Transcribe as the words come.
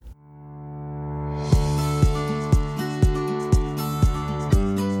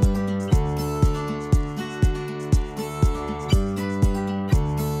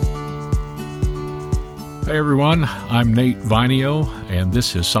Hey everyone, I'm Nate Vinio, and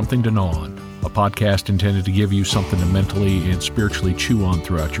this is Something to Know On, a podcast intended to give you something to mentally and spiritually chew on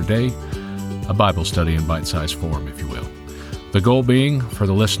throughout your day, a Bible study in bite-sized form, if you will. The goal being for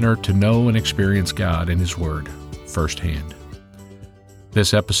the listener to know and experience God and His Word firsthand.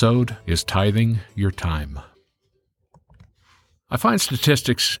 This episode is Tithing Your Time. I find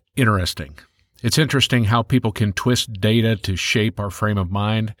statistics interesting. It's interesting how people can twist data to shape our frame of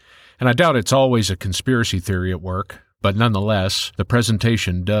mind, and I doubt it's always a conspiracy theory at work, but nonetheless, the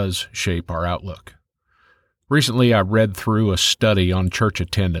presentation does shape our outlook. Recently, I read through a study on church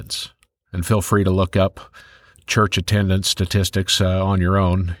attendance, and feel free to look up church attendance statistics on your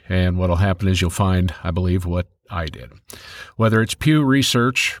own, and what'll happen is you'll find, I believe, what I did. Whether it's Pew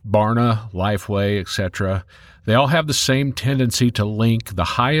Research, Barna, Lifeway, etc., they all have the same tendency to link the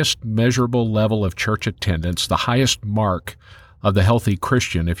highest measurable level of church attendance, the highest mark of the healthy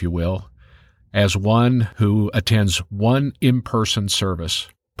Christian, if you will, as one who attends one in-person service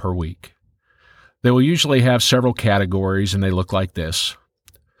per week. They will usually have several categories, and they look like this: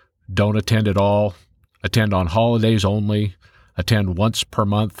 don't attend at all, attend on holidays only, attend once per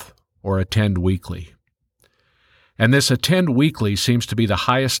month, or attend weekly. And this attend weekly seems to be the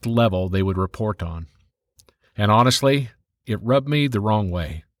highest level they would report on. And honestly, it rubbed me the wrong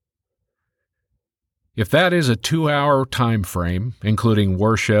way. If that is a 2-hour time frame, including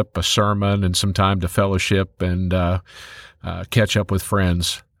worship, a sermon, and some time to fellowship and catch up with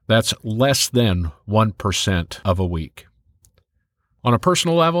friends, that's less than 1% of a week. On a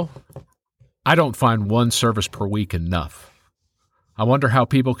personal level, I don't find one service per week enough. I wonder how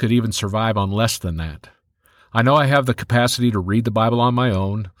people could even survive on less than that. I know I have the capacity to read the Bible on my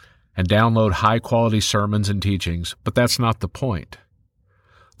own and download high-quality sermons and teachings, but that's not the point.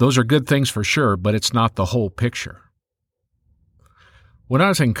 Those are good things for sure, but it's not the whole picture. When I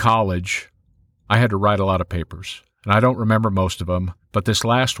was in college, I had to write a lot of papers, and I don't remember most of them, but this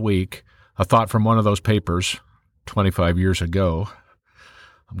last week, a thought from one of those papers, 25 years ago,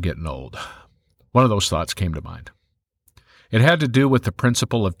 I'm getting old, one of those thoughts came to mind. It had to do with the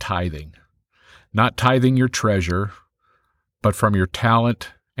principle of tithing. Not tithing your treasure, but from your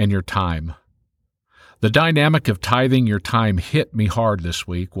talent and your time. The dynamic of tithing your time hit me hard this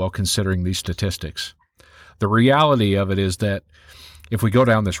week while considering these statistics. The reality of it is that if we go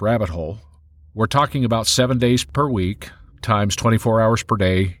down this rabbit hole, we're talking about 7 days per week times 24 hours per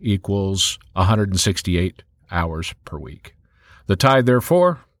day equals 168 hours per week. The tithe,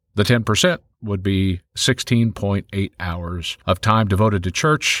 therefore, the 10%, would be 16.8 hours of time devoted to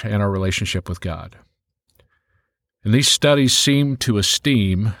church and our relationship with God. And these studies seem to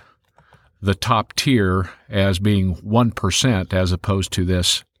esteem the top tier as being 1% as opposed to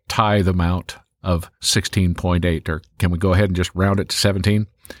this tithe amount of 16.8, or can we go ahead and just round it to 17?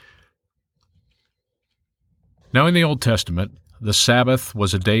 Now, in the Old Testament, the Sabbath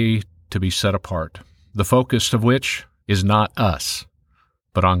was a day to be set apart, the focus of which is not us,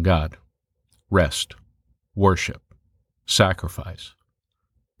 but on God. Rest, worship, sacrifice,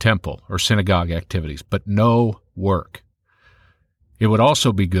 temple or synagogue activities, but no work. It would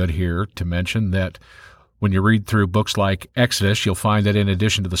also be good here to mention that when you read through books like Exodus, you'll find that in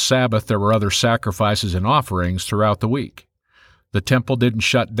addition to the Sabbath, there were other sacrifices and offerings throughout the week. The temple didn't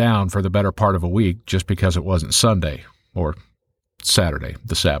shut down for the better part of a week just because it wasn't Sunday or Saturday,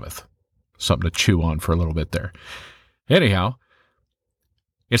 the Sabbath. Something to chew on for a little bit there. Anyhow,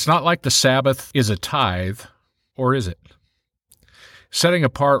 it's not like the Sabbath is a tithe, or is it? Setting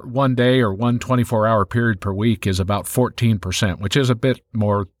apart one day or one 24-hour period per week is about 14%, which is a bit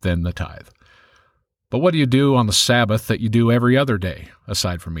more than the tithe. But what do you do on the Sabbath that you do every other day,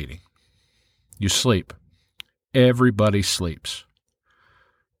 aside from eating? You sleep. Everybody sleeps.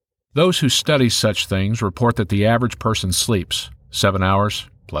 Those who study such things report that the average person sleeps 7 hours,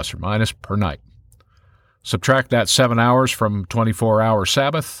 plus or minus, per night. Subtract that 7 hours from 24-hour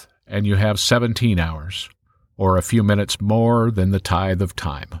Sabbath, and you have 17 hours. Or a few minutes more than the tithe of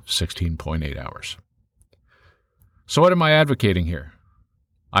time, 16.8 hours. So what am I advocating here?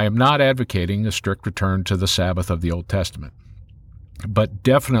 I am not advocating a strict return to the Sabbath of the Old Testament, but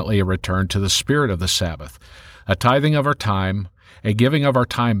definitely a return to the spirit of the Sabbath, a tithing of our time, a giving of our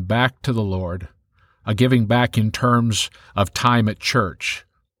time back to the Lord, a giving back in terms of time at church,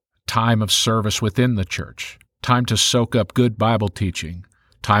 time of service within the church, time to soak up good Bible teaching,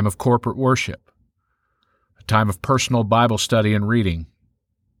 time of corporate worship, a time of personal Bible study and reading,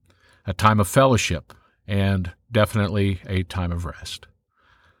 a time of fellowship, and definitely a time of rest.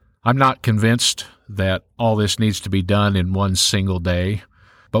 I'm not convinced that all this needs to be done in one single day,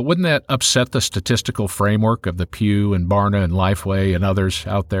 but wouldn't that upset the statistical framework of the Pew and Barna and Lifeway and others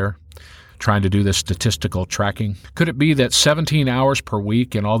out there? trying to do this statistical tracking? Could it be that 17 hours per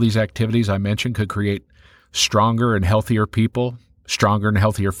week in all these activities I mentioned could create stronger and healthier people, stronger and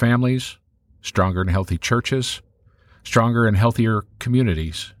healthier families, stronger and healthy churches, stronger and healthier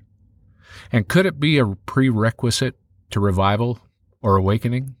communities? And could it be a prerequisite to revival or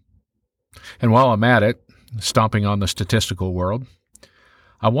awakening? And while I'm at it, stomping on the statistical world,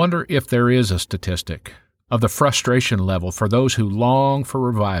 I wonder if there is a statistic of the frustration level for those who long for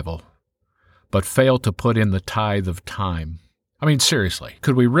revival but fail to put in the tithe of time. I mean, seriously,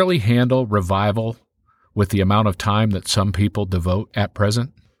 could we really handle revival with the amount of time that some people devote at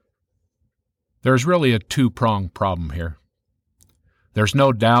present? There's really a two-pronged problem here. There's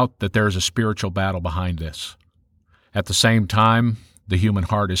no doubt that there is a spiritual battle behind this. At the same time, the human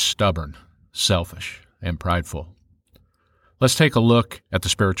heart is stubborn, selfish, and prideful. Let's take a look at the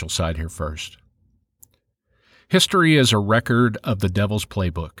spiritual side here first. History is a record of the devil's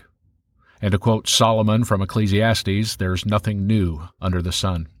playbook. And to quote Solomon from Ecclesiastes, there's nothing new under the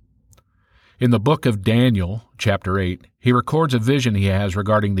sun. In the book of Daniel, chapter 8, he records a vision he has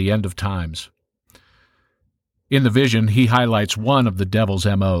regarding the end of times. In the vision, he highlights one of the devil's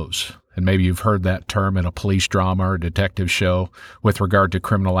MOs, and maybe you've heard that term in a police drama or detective show with regard to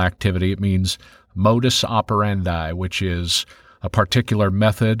criminal activity. It means modus operandi, which is a particular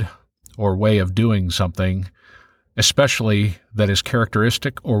method or way of doing something, especially that is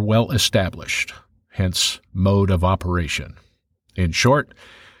characteristic or well established, hence mode of operation. In short,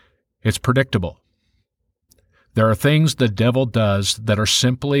 it's predictable. There are things the devil does that are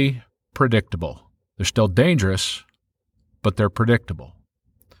simply predictable. They're still dangerous, but they're predictable.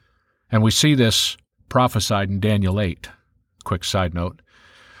 And we see this prophesied in Daniel 8. Quick side note.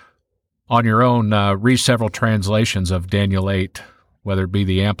 On your own, read several translations of Daniel 8, whether it be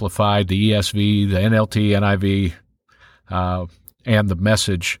the Amplified, the ESV, the NLT, NIV, and the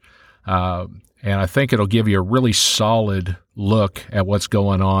Message. And I think it'll give you a really solid look at what's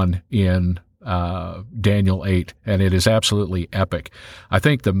going on in Daniel 8, and it is absolutely epic. I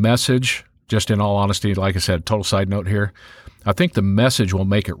think the Message, just in all honesty, like I said, total side note here, I think the Message will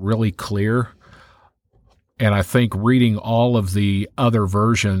make it really clear, and I think reading all of the other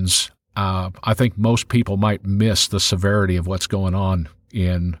versions, I think most people might miss the severity of what's going on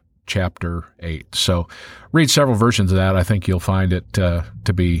in chapter 8. So read several versions of that. I think you'll find it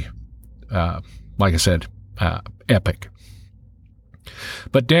to be, like I said, epic.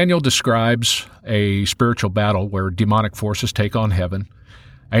 But Daniel describes a spiritual battle where demonic forces take on heaven.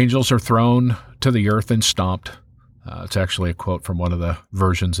 Angels are thrown to the earth and stomped. It's actually a quote from one of the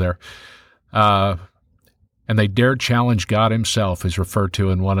versions there. And they dared challenge God himself, is referred to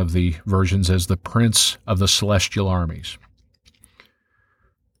in one of the versions as the Prince of the Celestial Armies.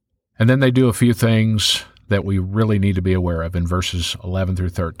 And then they do a few things that we really need to be aware of in verses 11 through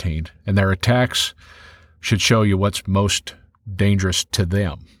 13. And their attacks should show you what's most dangerous to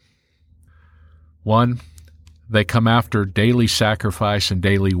them. 1, they come after daily sacrifice and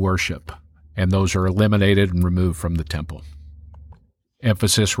daily worship, and those are eliminated and removed from the temple.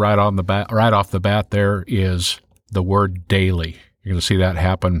 Emphasis right off the bat there is the word daily. You're going to see that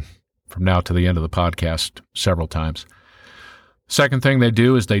happen from now to the end of the podcast several times. Second thing they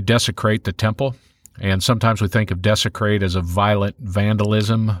do is they desecrate the temple, and sometimes we think of desecrate as a violent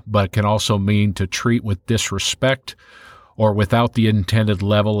vandalism, but it can also mean to treat with disrespect or without the intended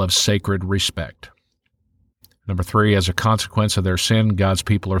level of sacred respect. Number 3, as a consequence of their sin, God's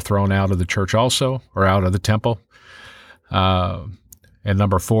people are thrown out of the church also, or out of the temple. And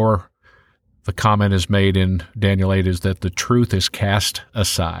number 4, the comment is made in Daniel 8 is that the truth is cast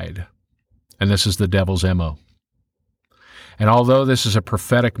aside. And this is the devil's MO. And although this is a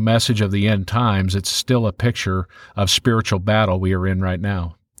prophetic message of the end times, it's still a picture of spiritual battle we are in right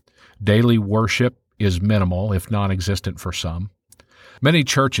now. Daily worship is minimal, if non-existent for some. Many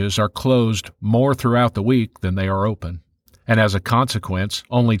churches are closed more throughout the week than they are open. And as a consequence,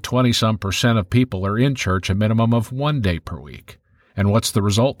 only 20-some% of people are in church a minimum of 1 day per week. And what's the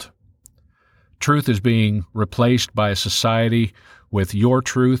result? Truth is being replaced by a society with your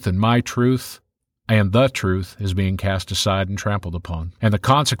truth and my truth, and the truth is being cast aside and trampled upon. And the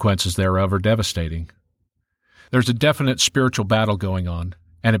consequences thereof are devastating. There's a definite spiritual battle going on,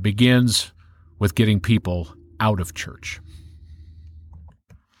 and it begins with getting people out of church.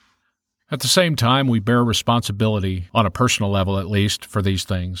 At the same time, we bear responsibility, on a personal level at least, for these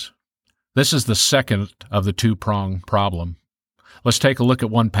things. This is the second of the two-pronged problem. Let's take a look at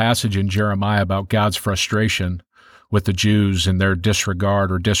one passage in Jeremiah about God's frustration with the Jews in their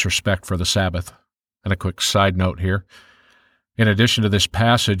disregard or disrespect for the Sabbath. And a quick side note here. In addition to this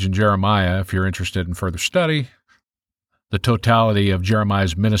passage in Jeremiah, if you're interested in further study, The totality of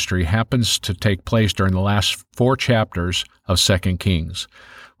Jeremiah's ministry happens to take place during the last 4 chapters of 2 Kings,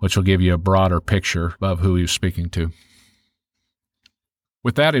 which will give you a broader picture of who he was speaking to.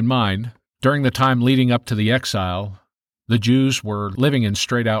 With that in mind, during the time leading up to the exile, the Jews were living in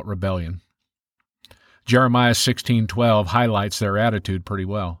straight-out rebellion. Jeremiah 16:12 highlights their attitude pretty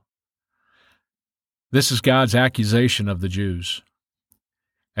well. This is God's accusation of the Jews.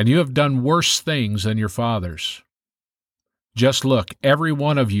 And you have done worse things than your fathers. Just look, every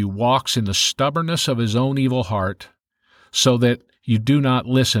one of you walks in the stubbornness of his own evil heart, so that you do not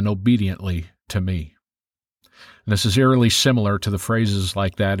listen obediently to me. And this is eerily similar to the phrases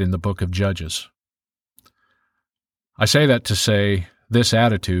like that in the book of Judges. I say that to say this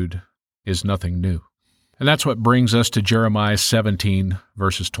attitude is nothing new. And that's what brings us to Jeremiah 17,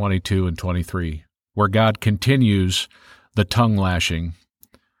 verses 22 and 23, where God continues the tongue lashing.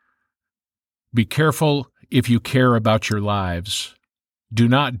 Be careful if you care about your lives. Do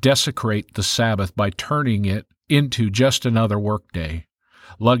not desecrate the Sabbath by turning it into just another workday,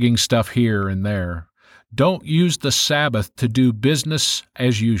 lugging stuff here and there. Don't use the Sabbath to do business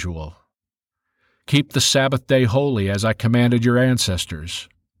as usual. Keep the Sabbath day holy as I commanded your ancestors.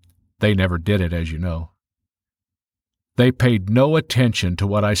 They never did it, as you know. They paid no attention to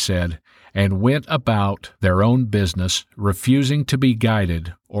what I said and went about their own business, refusing to be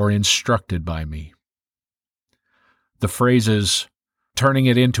guided or instructed by me. The phrases, turning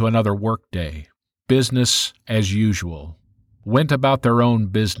it into another workday, business as usual, went about their own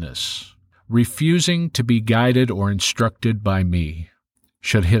business, refusing to be guided or instructed by me,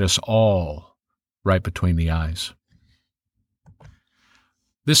 should hit us all right between the eyes.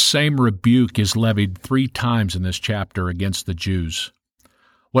 This same rebuke is levied 3 times in this chapter against the Jews.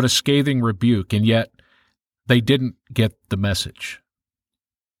 What a scathing rebuke, and yet they didn't get the message.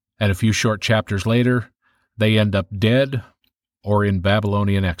 And a few short chapters later, they end up dead or in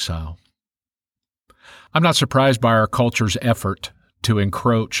Babylonian exile. I'm not surprised by our culture's effort to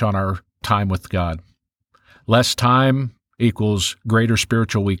encroach on our time with God. Less time equals greater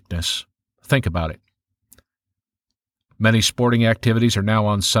spiritual weakness. Think about it. Many sporting activities are now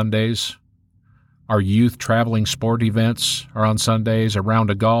on Sundays. Our youth traveling sport events are on Sundays, a round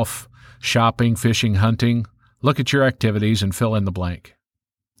of golf, shopping, fishing, hunting. Look at your activities and fill in the blank.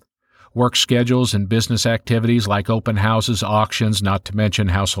 Work schedules and business activities like open houses, auctions, not to mention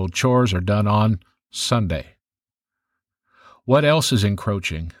household chores, are done on Sunday. What else is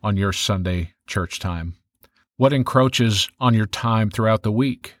encroaching on your Sunday church time? What encroaches on your time throughout the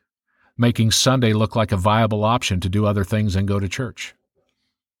week, making Sunday look like a viable option to do other things than go to church?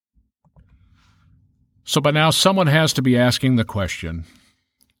 So by now, someone has to be asking the question,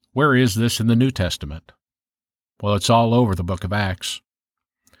 where is this in the New Testament? Well, it's all over the book of Acts.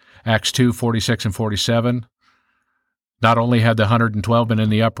 Acts 2:46 and 47. Not only had the 112 been in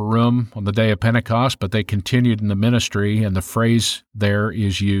the upper room on the day of Pentecost, but they continued in the ministry, and the phrase there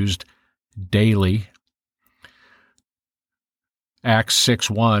is used daily. Acts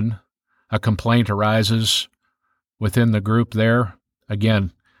 6:1, a complaint arises within the group there.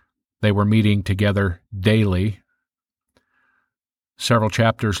 Again, they were meeting together daily. Several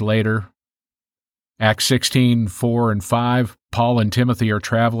chapters later, Acts 16:4 and 5, Paul and Timothy are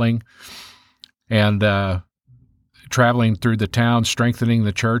traveling traveling through the town, strengthening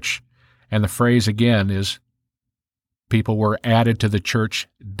the church. And the phrase again is, people were added to the church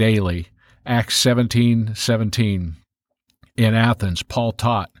daily. Acts 17:17. In Athens, Paul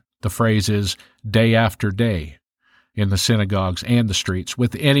taught. The phrase is day after day in the synagogues and the streets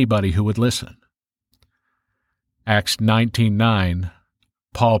with anybody who would listen. Acts 19:9,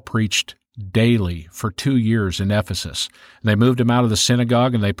 Paul preached daily for 2 years in Ephesus. And they moved him out of the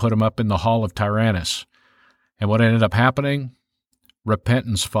synagogue and they put him up in the hall of Tyrannus. And what ended up happening?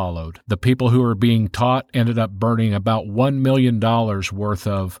 Repentance followed. The people who were being taught ended up burning about $1 million worth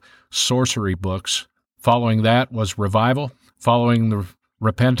of sorcery books. Following that was revival. Following the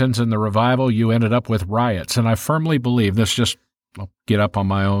repentance and the revival, you ended up with riots. And I firmly believe, I'll get up on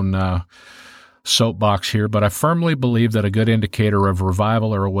my own soapbox here, but I firmly believe that a good indicator of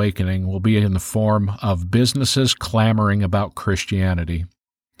revival or awakening will be in the form of businesses clamoring about Christianity.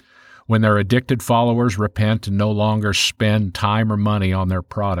 When their addicted followers repent and no longer spend time or money on their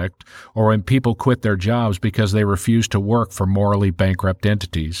product, or when people quit their jobs because they refuse to work for morally bankrupt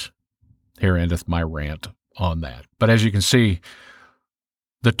entities. Here endeth my rant on that. But as you can see,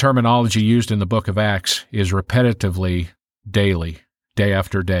 the terminology used in the book of Acts is repetitively daily, day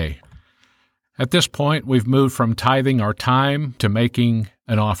after day. At this point, we've moved from tithing our time to making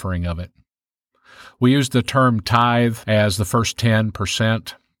an offering of it. We use the term tithe as the first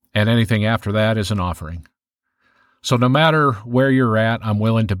 10%, and anything after that is an offering. So no matter where you're at, I'm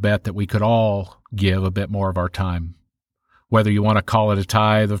willing to bet that we could all give a bit more of our time. Whether you want to call it a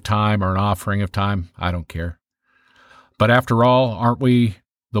tithe of time or an offering of time, I don't care. But after all, aren't we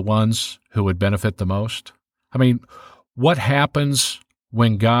the ones who would benefit the most? I mean, what happens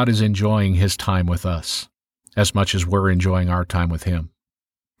when God is enjoying His time with us as much as we're enjoying our time with Him?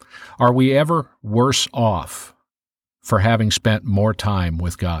 Are we ever worse off for having spent more time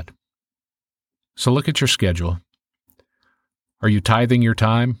with God? So look at your schedule. Are you tithing your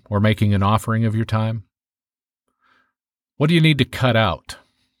time or making an offering of your time? What do you need to cut out?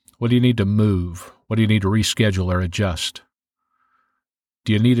 What do you need to move? What do you need to reschedule or adjust?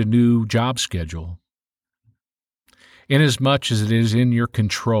 Do you need a new job schedule? Inasmuch as it is in your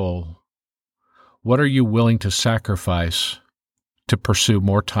control, what are you willing to sacrifice to pursue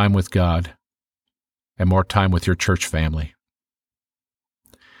more time with God and more time with your church family?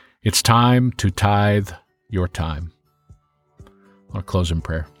 It's time to tithe your time. I'll close in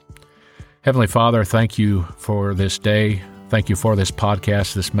prayer. Heavenly Father, thank you for this day. Thank you for this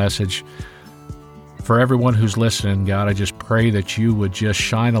podcast, this message. For everyone who's listening, God, I just pray that you would just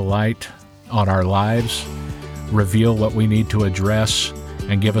shine a light on our lives, reveal what we need to address,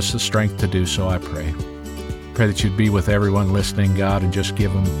 and give us the strength to do so, I pray. Pray that you'd be with everyone listening, God, and just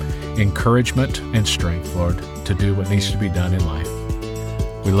give them encouragement and strength, Lord, to do what needs to be done in life.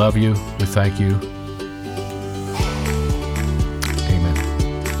 We love you. We thank you. Amen.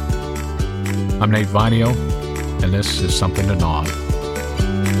 I'm Nate Vinio, and this is Something to Gnaw On.